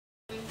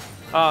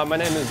My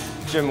name is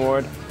Jim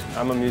Ward.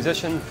 I'm a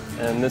musician,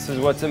 and this is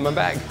what's in my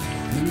bag.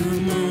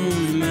 I'm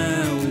on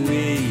my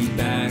way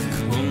back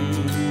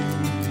home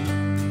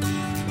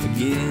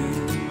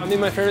again. I mean,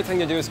 my favorite thing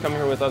to do is come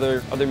here with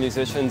other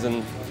musicians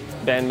and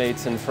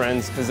bandmates and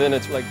friends, because then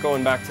it's like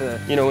going back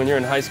to, you know, when you're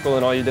in high school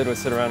and all you did was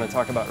sit around and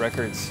talk about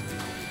records.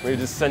 We would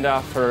just send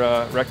out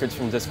for records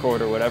from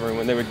Discord or whatever, and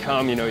when they would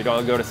come, you know, you'd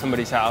all go to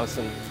somebody's house,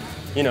 and,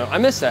 you know, I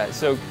miss that.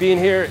 So being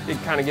here,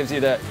 it kind of gives you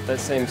that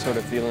same sort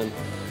of feeling.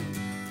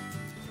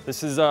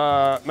 This is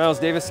Miles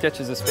Davis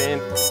Sketches of Spain.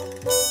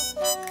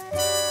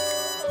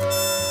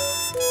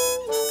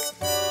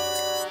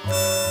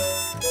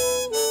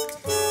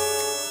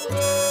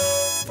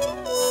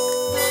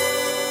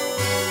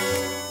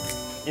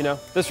 You know,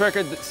 this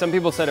record, some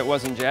people said it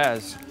wasn't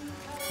jazz.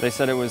 They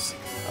said it was,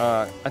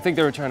 I think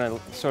they were trying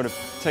to sort of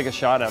take a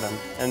shot at him.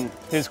 And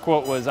his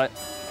quote was, I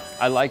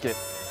like it.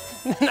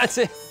 And that's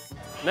it.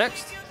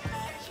 Next,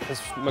 this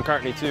is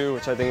McCartney 2,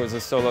 which I think was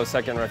a solo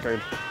second record.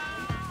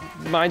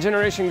 My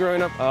generation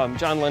growing up,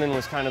 John Lennon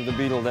was kind of the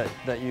Beatle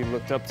that you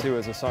looked up to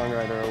as a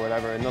songwriter or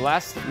whatever. In the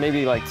last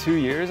maybe like 2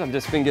 years, I've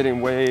just been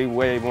getting way,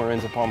 way more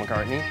into Paul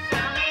McCartney.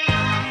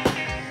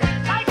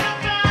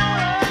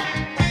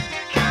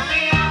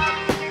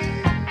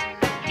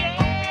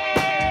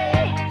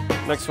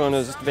 Next one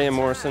is Van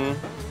Morrison,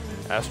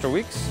 Astro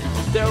Weeks.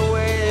 The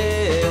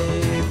way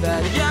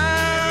that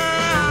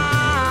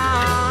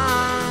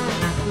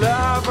young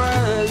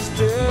lovers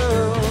do.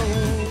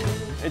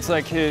 It's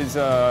like his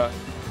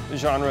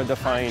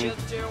genre-defining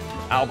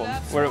album,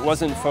 where it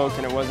wasn't folk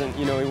and it wasn't,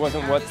 you know, it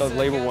wasn't what the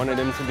label wanted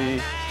him to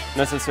be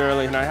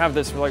necessarily. And I have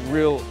this like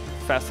real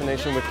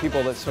fascination with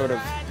people that sort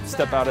of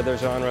step out of their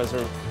genres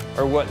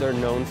or what they're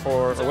known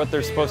for or what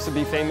they're supposed to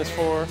be famous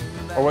for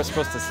or what's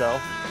supposed to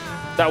sell.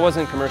 That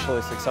wasn't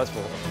commercially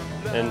successful,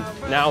 and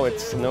now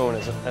it's known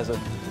as a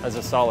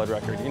solid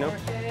record, you know?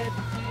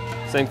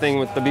 Same thing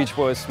with the Beach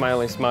Boys'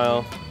 Smiley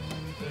Smile.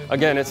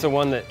 Again, it's the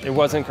one that it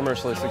wasn't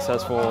commercially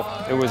successful.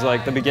 It was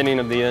like the beginning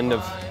of the end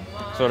of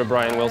sort of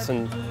Brian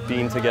Wilson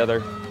being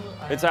together.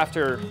 It's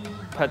after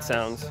Pet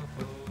Sounds,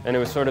 and it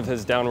was sort of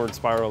his downward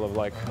spiral of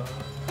like,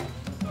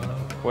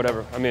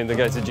 whatever. I mean, the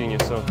guy's a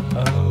genius, so.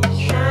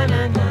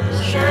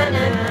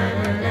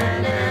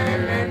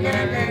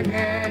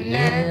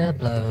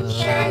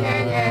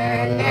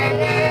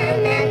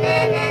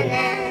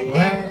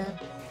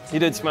 He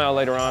did Smile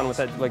later on with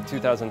that, like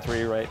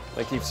 2003, right?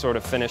 Like he sort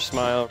of finished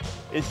Smile.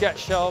 It got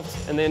shelved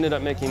and they ended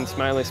up making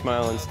Smiley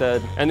Smile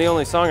instead. And the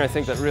only song I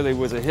think that really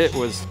was a hit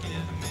was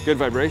Good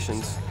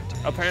Vibrations.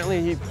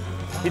 Apparently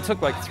he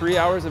took like 3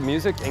 hours of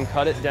music and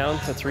cut it down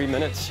to 3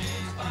 minutes.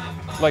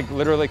 Like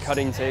literally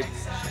cutting tape.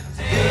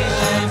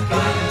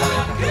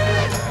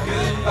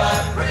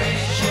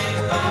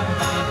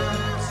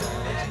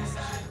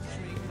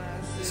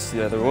 This is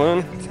the other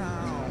one.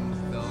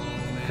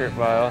 Kurt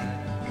Weill.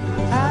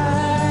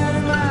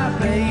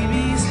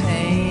 Baby's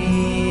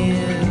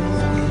hands,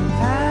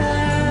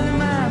 hide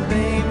my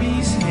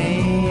baby's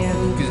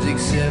hand, 'cause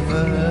except for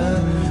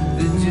her,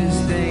 there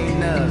just ain't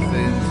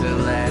nothing to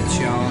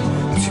latch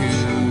on to,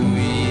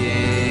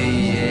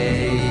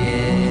 yeah.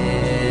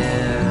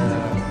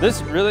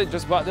 This really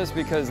just bought this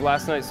because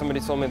last night somebody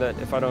told me that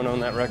if I don't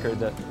own that record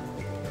that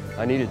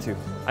I needed to.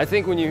 I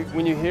think when you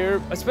hear,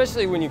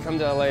 especially when you come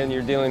to LA and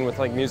you're dealing with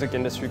like music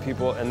industry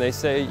people and they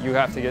say you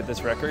have to get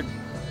this record,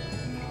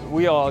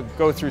 we all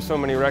go through so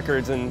many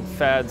records and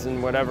fads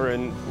and whatever,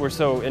 and we're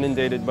so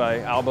inundated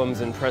by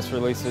albums and press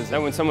releases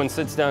that when someone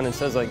sits down and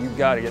says like, you've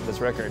got to get this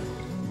record,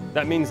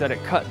 that means that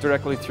it cut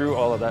directly through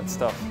all of that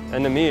stuff.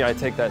 And to me, I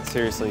take that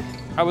seriously.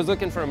 I was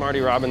looking for a Marty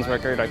Robbins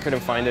record, I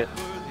couldn't find it.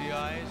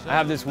 I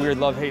have this weird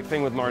love-hate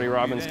thing with Marty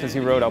Robbins because he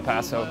wrote El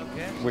Paso,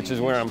 which is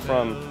where I'm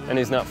from, and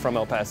he's not from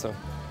El Paso.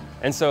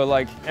 And so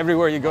like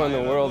everywhere you go in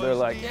the world, they're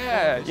like,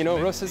 yeah, you know,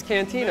 Rosa's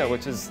Cantina,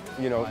 which is,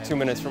 you know, 2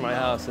 minutes from my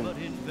house, and,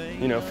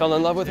 you know, fell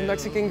in love with a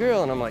Mexican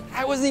girl. And I'm like,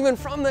 I wasn't even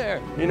from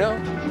there, you know?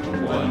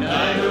 One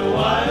night a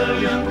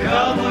wild young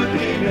cowboy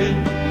came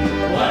in,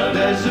 wild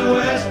as the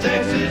West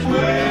Texas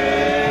wind.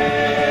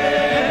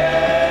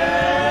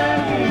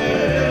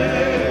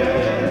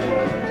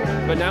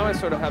 But now I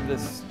sort of have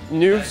this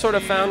new sort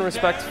of found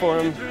respect for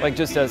him, like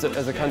just as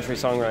a country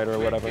songwriter or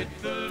whatever.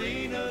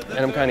 And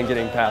I'm kind of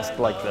getting past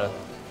like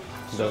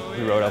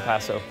who wrote El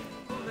Paso.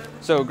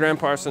 So Graham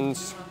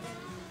Parsons,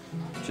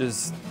 which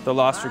is the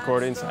Lost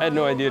Recordings. I had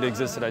no idea it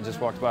existed. I just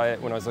walked by it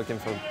when I was looking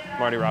for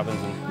Marty Robbins.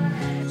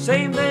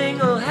 Same thing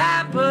will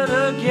happen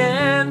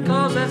again,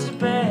 'cause that's the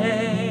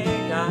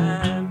bag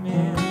I'm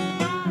in.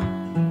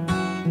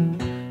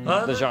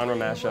 The genre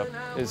mashup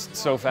is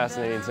so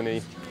fascinating to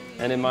me.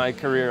 And in my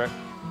career,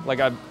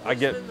 like I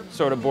get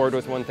sort of bored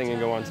with one thing and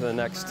go on to the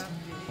next.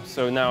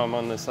 So now I'm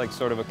on this like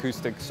sort of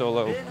acoustic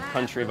solo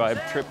country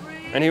vibe trip.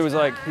 And he was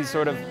like, he's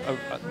sort of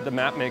the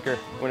map maker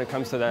when it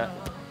comes to that.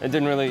 And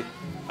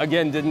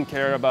didn't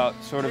care about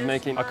sort of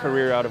making a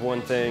career out of one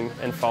thing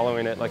and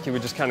following it. Like he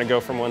would just kind of go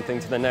from one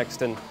thing to the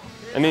next. And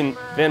I mean,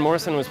 Van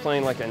Morrison was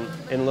playing like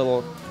in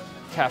little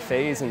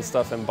cafes and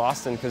stuff in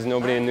Boston because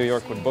nobody in New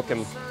York would book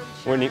him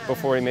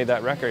before he made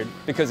that record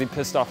because he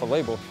pissed off a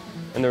label.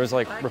 And there was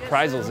like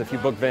reprisals if you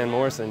booked Van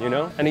Morrison, you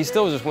know? And he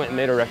still just went and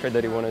made a record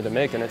that he wanted to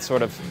make, and it's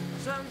sort of,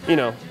 you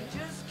know,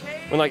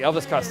 when like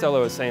Elvis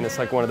Costello is saying it's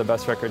like one of the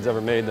best records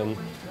ever made, then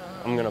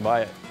I'm gonna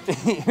buy it.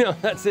 You know,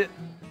 that's it.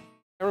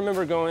 I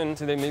remember going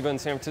to the Amoeba in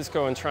San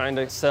Francisco and trying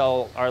to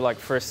sell our like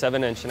first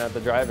 7-inch at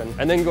the drive-in,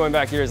 and then going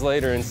back years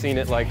later and seeing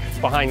it like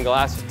behind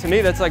glass. To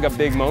me, that's like a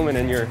big moment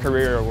in your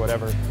career or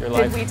whatever, your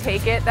life. Did we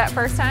take it that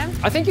first time?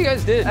 I think you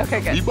guys did.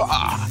 Okay, good.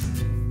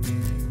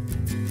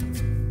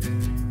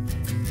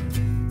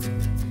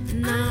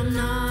 And I'm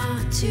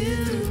not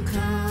too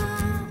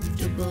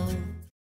comfortable.